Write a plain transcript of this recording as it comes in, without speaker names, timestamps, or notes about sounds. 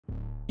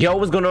Yo,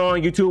 what's going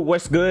on YouTube?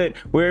 What's good?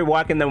 We're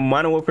walking the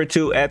Modern Warfare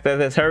 2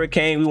 FSS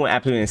Hurricane. We went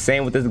absolutely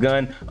insane with this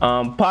gun.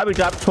 Probably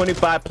dropped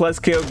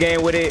 25+ kill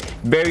game with it.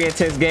 Very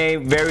intense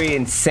game, very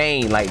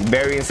insane, like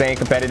very insane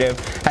competitive.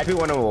 Had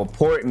people want to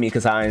report me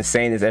because how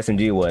insane this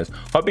SMG was.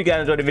 Hope you guys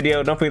enjoyed the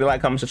video. Don't forget to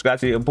like, comment, subscribe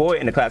to your boy,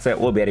 and the class set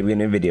will be at the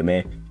beginning of the video,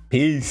 man.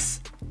 Peace.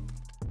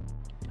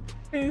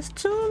 It's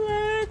too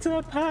late to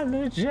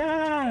apologize.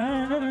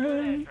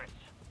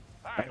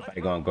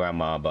 Everybody going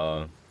grandma,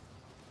 bro.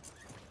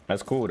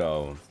 That's cool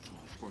though.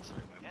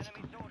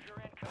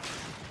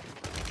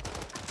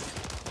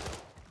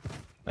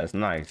 That's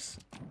nice.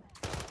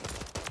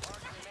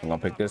 I'm gonna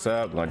pick this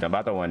up. I'm gonna jump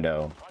out the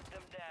window.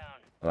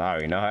 I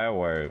already know how it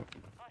works.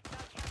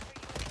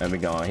 And we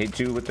gonna hit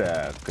you with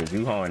that because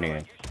you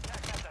horny.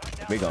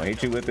 We gonna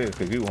hit you with this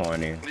because you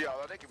horny.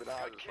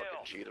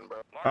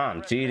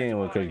 I'm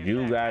cheating because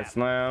you got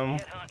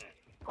slammed.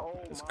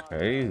 It's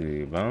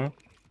crazy, bro.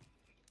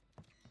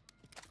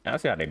 I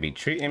see how they be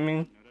treating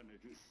me.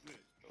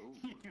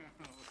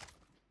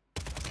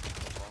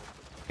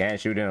 Can't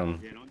shoot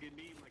him.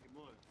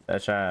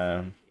 That's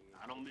right.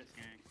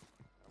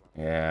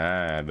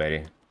 Yeah, alright,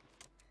 buddy.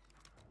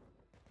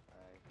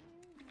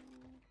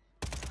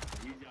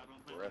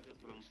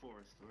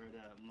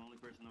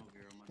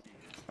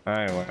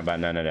 I ain't worried about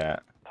none of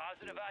that.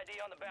 Positive ID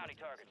on the bounty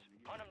targets.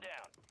 Hunt them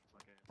down.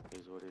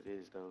 Is what it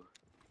is, though.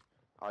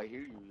 I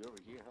hear you. You're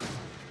over here, huh?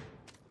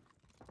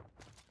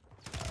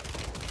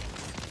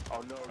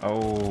 Oh no.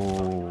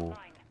 Oh.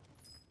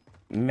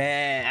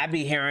 Man, I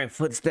be hearing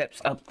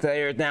footsteps up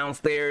there,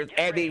 downstairs,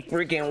 every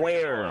freaking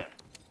where.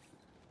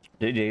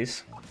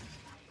 GG's.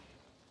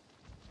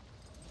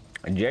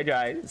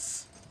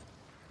 GG's.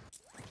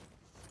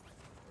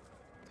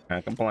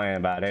 Can't complain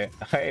about it.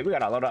 Hey, we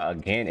got a loadout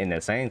again in the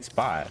same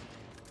spot.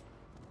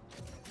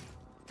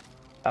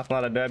 That's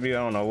not a W. I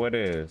don't know what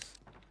is.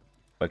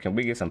 But can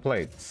we get some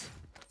plates?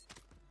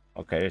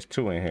 Okay, there's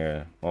two in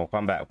here. We'll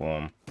come back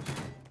for them.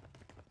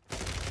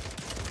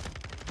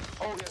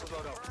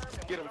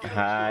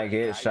 I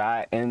get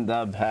shot in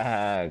the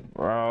back,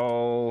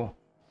 bro.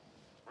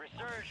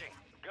 Resurging.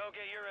 Go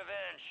get your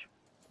revenge.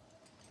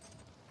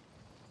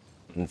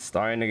 It's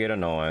starting to get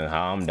annoying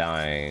how I'm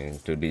dying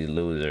to these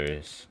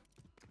losers.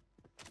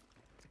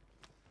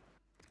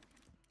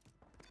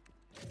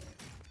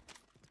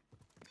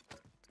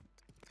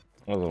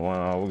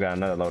 Oh, we got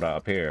another loadout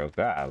up here.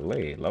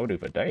 Golly, loaded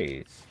for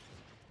days.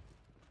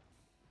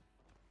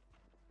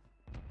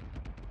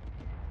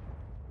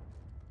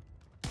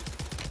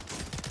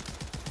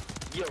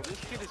 Yo, this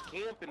kid is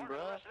camping,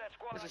 bro.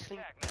 This is Come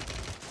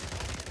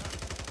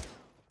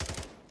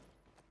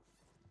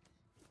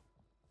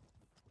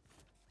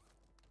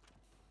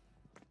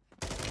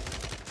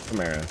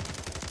here.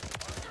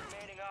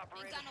 Remaining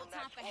operators from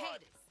that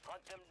squad.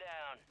 Hunt them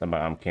down.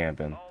 Somebody, I'm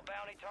camping. All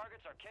bounty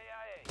targets are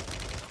KIA.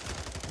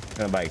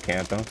 Somebody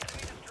camping. Enemy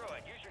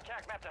destroyed. Use your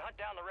tac map to hunt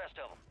down the rest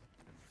of them.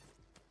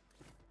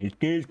 This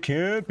kid's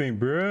camping,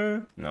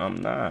 bro. No, I'm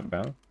not,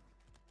 bro.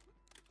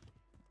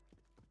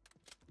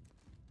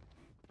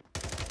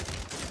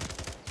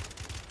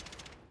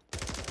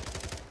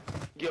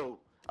 Yo,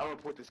 I'll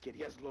report this kid.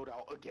 He has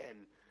loadout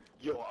again.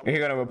 Yo, You're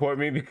gonna report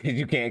me because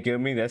you can't kill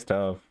me? That's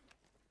tough.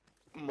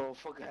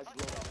 Motherfucker has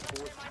loadout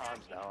 4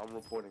 times now. I'm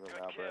reporting him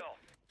now, bro.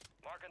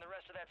 Marking the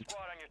rest of that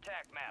squad on your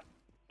tac map.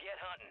 Get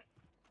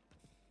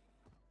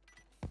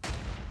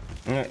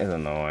hunting. It's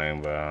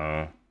annoying,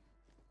 bro.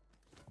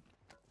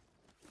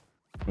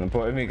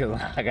 Report me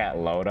because I got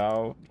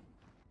loadout.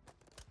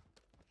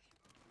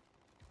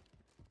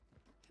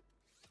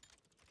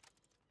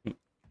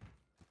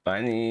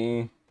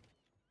 Funny.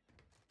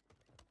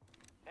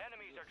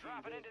 Enemies are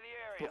dropping into the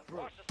area.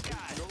 Watch the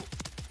skies.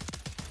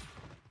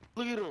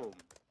 Look at him.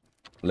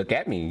 Look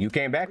at me. You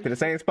came back to the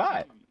same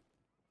spot.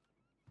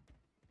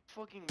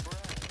 Fucking Brad.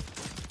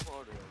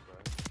 Party him, bro.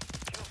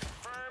 Kill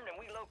confirmed, and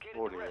we located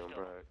Party the rest him, of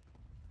bro. them.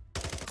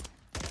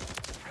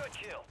 Good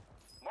kill.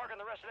 Marking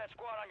the rest of that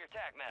squad on your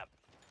tac map.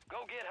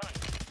 Go get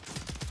hunting.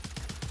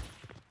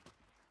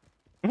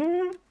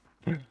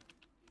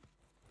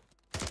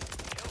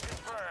 Kill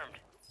confirmed.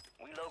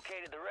 We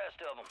located the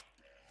rest of them.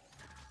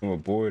 I'm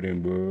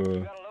aborting,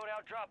 bro. Got a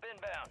loadout drop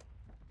inbound.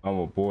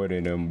 I'm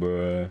aborting them,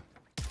 bro.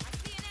 I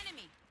see an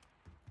enemy.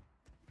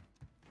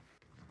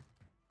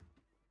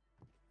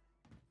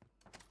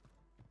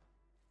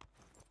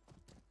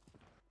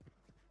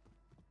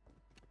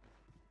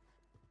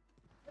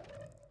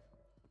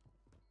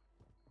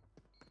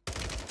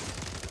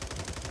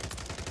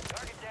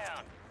 Target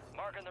down.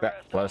 Marking the Got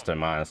rest plus of or them.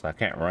 minus. I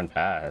can't run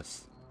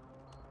past.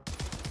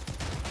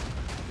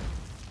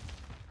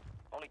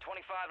 Only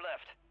 25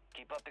 left.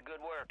 Keep up the good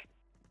work.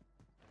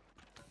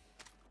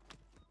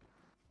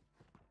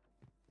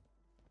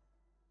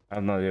 I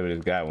have no idea where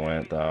this guy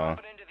went, though.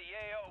 Dropping into the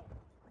AO.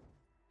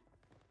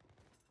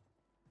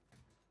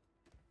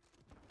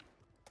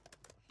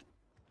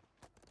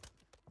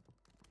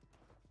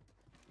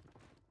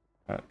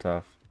 Not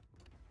tough.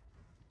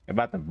 They're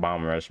about to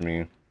bomb rush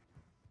me.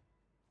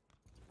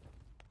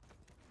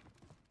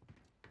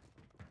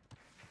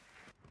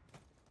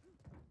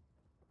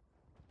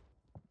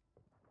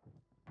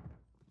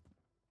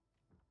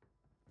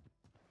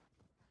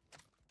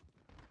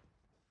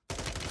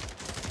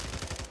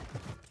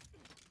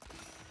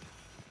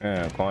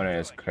 Yeah, corner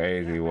is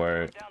crazy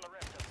work.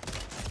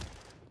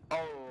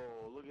 Oh,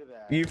 look at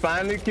that. You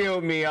finally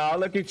killed me, y'all.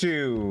 Look at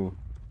you.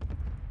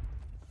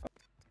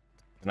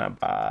 Can I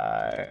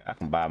buy? I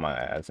can buy my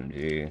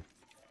SMG.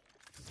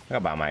 I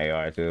can buy my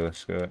AR too.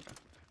 It's good.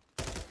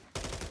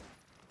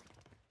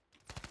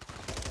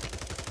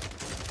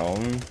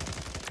 Good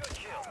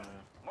kill.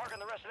 Marking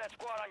the rest of that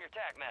squad on your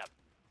tac map.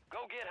 Go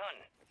get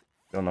hunting.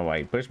 Don't know why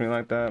he pushed me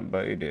like that,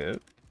 but he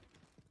did.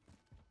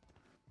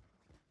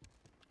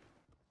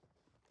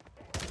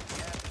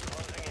 Gas is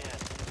closing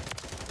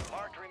in.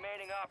 Marked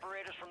remaining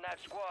operators from that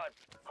squad.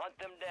 Hunt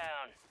them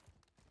down.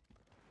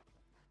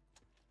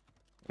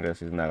 I guess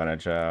he's not gonna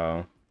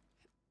chow.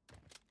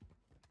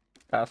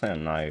 I'll say a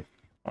knife.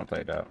 I'll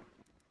take that.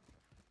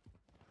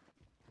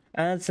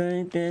 I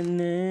take that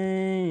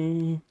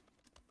name.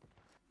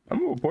 I'm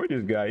gonna report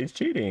this guy. He's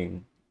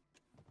cheating.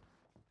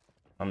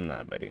 I'm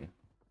not, buddy.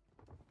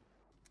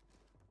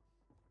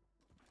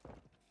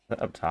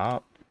 Up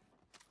top.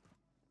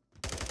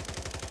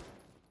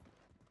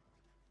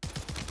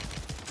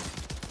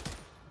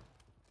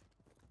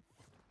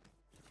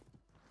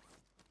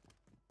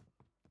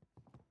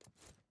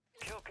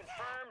 Kill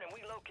confirmed, and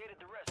we located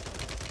the rest.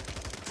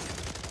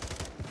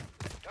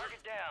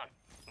 Target down.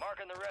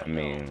 Marking the rest. I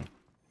mean,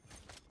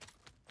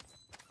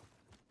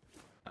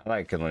 I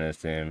like killing this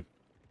team.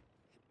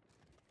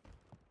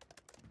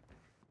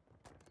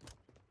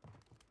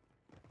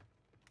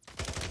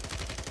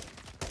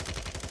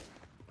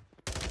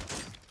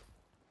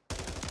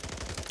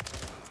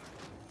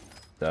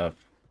 Stuff.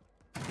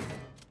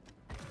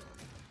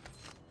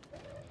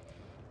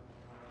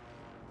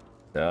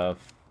 Stuff.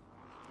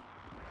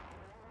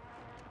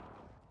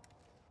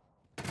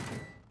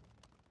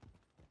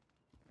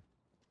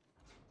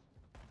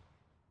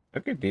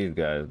 Look at these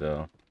guys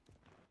though.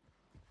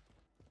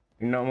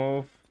 You know,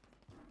 move.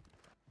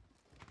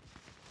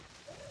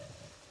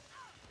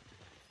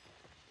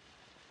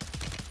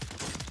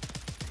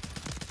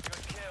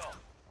 Good kill.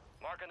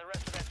 Marking the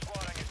rest of that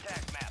squad on your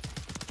tac map.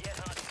 Get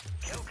hunting.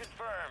 Kill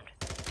confirmed.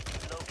 We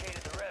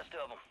located the rest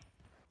of them.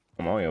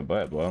 I'm on your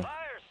butt, bro.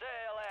 Fire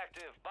sale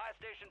active. Buy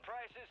station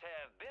prices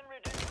have been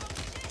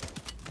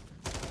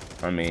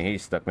reduced. I mean, he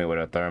stuck me with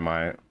a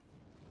thermite.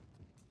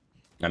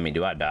 I mean,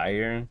 do I die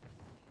here?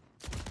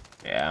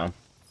 Yeah.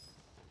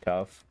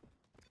 Tough.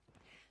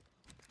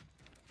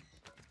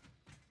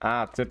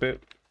 I'll tip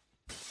it.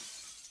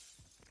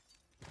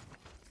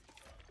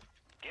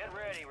 Get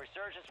ready.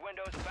 Resurgence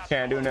windows about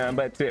Can't do nothing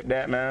but tip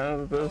that,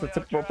 man. There's a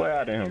typical play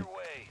out of him.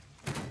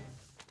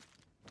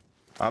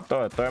 I'll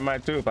throw a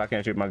thermite too if I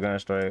can't shoot my gun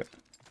straight.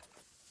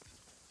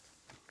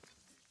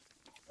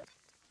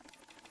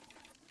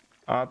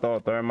 I'll throw a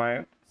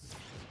thermite.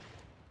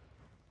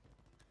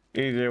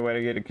 Easier way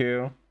to get a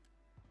kill.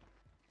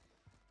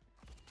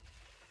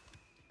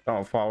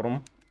 Don't fault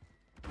him.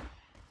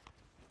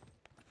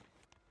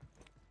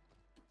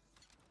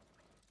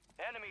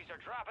 Enemies are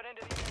dropping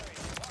into the area.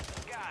 Watch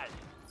the skies.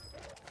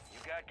 You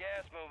got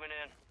gas moving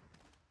in.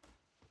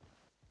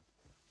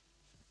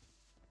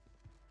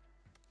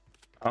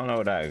 I don't know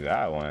where that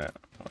guy went.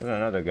 Was there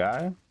another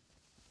guy?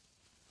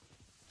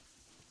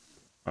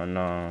 Oh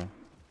no.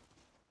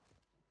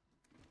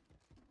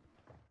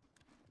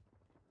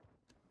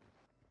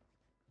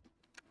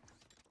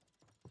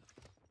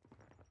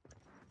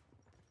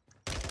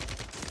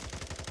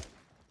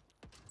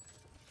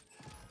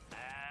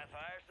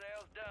 Fire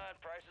sale's done.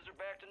 Prices are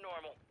back to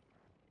normal.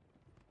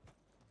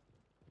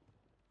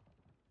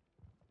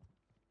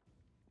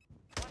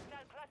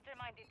 Hostile cluster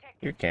mine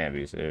detected. You can't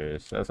be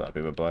serious. That's how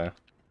people play.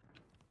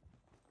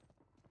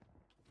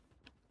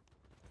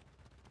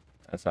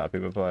 That's how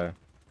people play.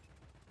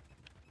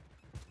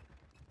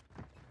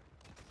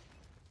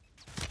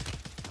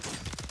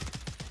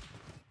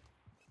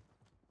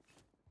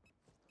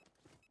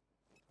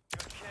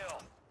 Good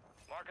kill.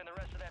 Marking the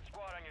rest of that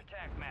squad on your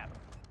tac map.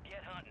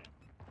 Get hunting.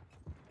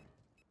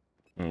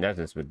 That's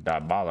just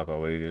diabolical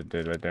what he just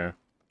did right there.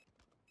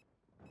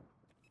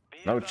 Be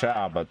No advised,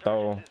 child, but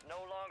throw Resurgence is no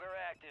longer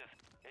active.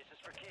 This is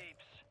for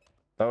keeps.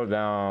 throw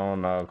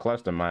down a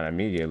cluster mine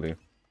immediately.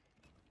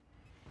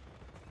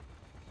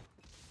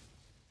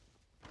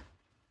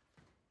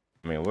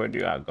 I mean, where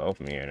do I go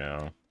from here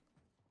now?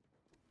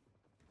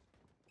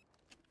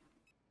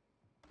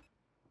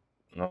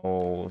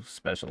 No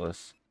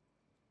specialist.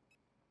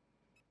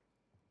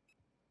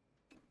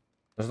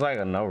 It's like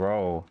a no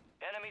roll.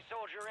 Enemy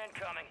soldier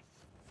incoming.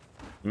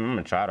 I'm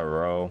gonna try to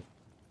roll.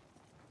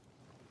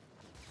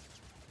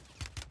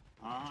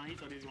 He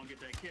thought he was gonna get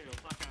that kill.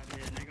 Fuck out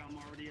here, nigga. I'm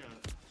already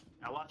up.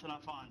 Now watch when I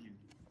find you.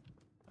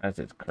 That's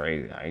just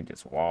crazy. He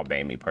just wall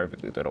banged me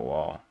perfectly through the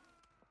wall.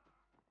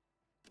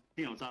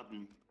 He on top of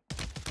me.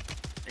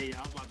 Hey,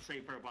 I was about to say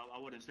purple. I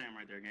wouldn't stand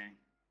right there, gang.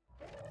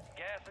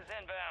 Gas is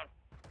inbound.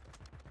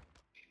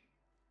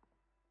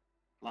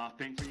 Lost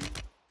ping for you.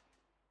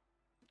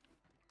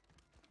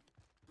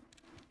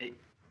 Hey.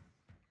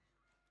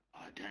 Oh,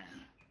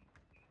 damn.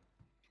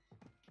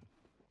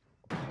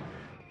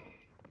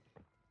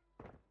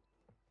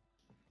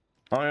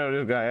 I don't know where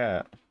this guy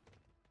at.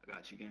 I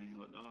got you, gang.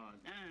 Oh,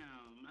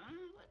 damn,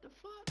 man. What the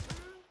fuck?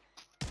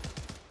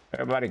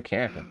 Everybody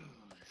camping.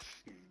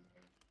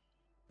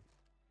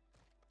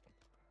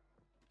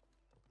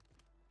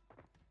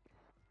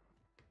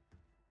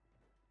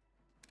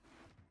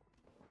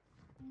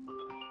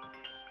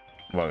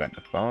 Well, I got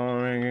the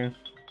phone ringing.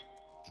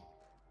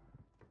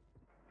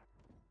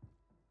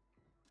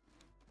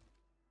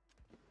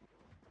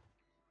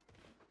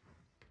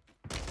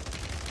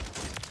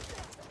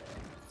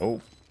 Oh.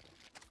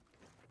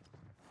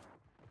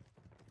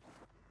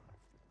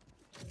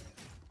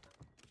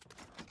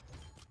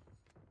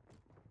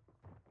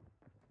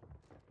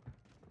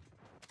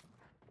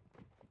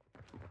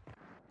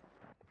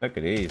 Look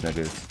at these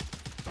niggas.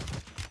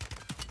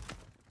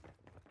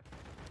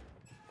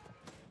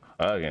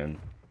 Hugging.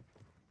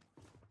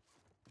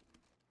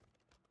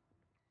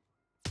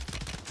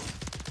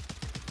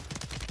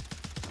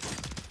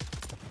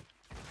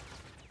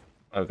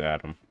 Look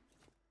at him.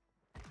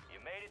 You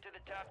made it to the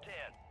top 10.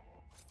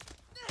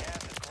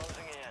 Gas is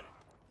closing in.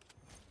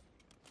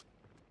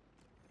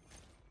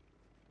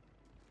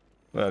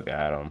 Look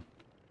at him.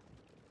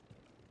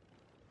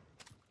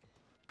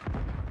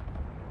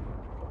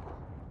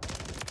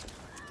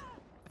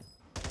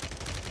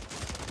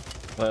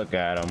 Look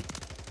at him.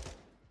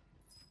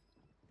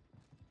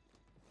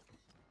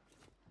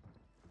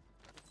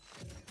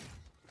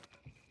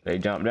 They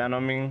jumped down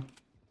on me.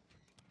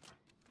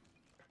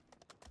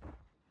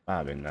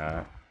 Probably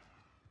not.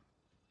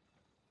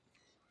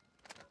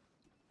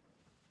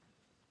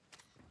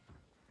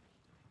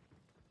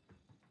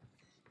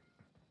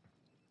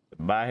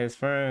 By his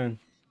friend.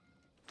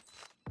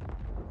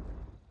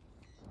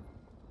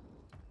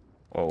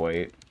 Oh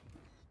wait.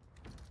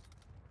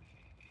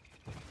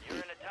 You're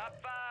in the top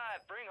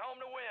 5. Bring home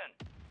the win.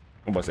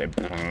 I'm about to say.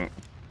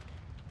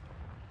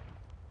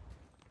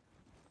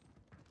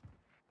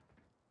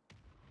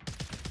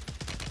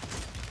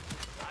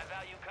 High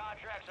value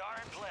contracts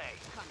are in play.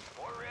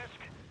 More risk,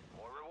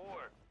 more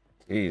reward.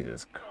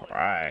 Jesus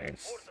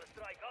Christ. Mortar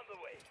strike on the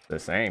way. The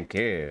same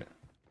kid.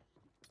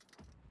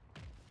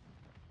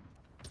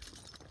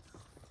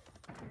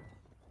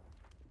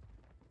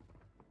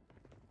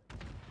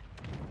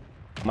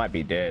 Might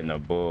be dead in a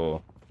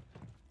bull.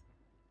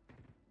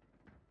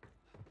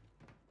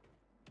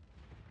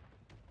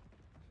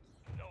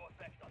 No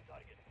effect on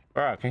target.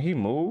 Bro, can he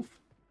move?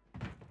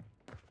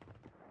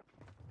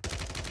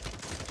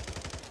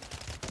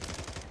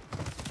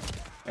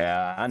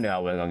 Yeah, I knew I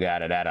wasn't gonna get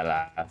out of that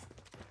alive.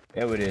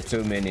 There were just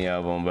too many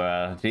of them,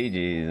 bro.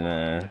 GG's,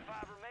 man.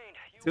 5 remained.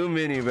 Too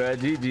many, bro.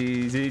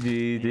 GG's,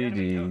 GG's,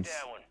 GG's.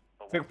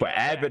 Took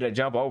forever to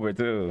jump over,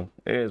 too.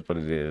 It is what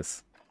it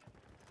is.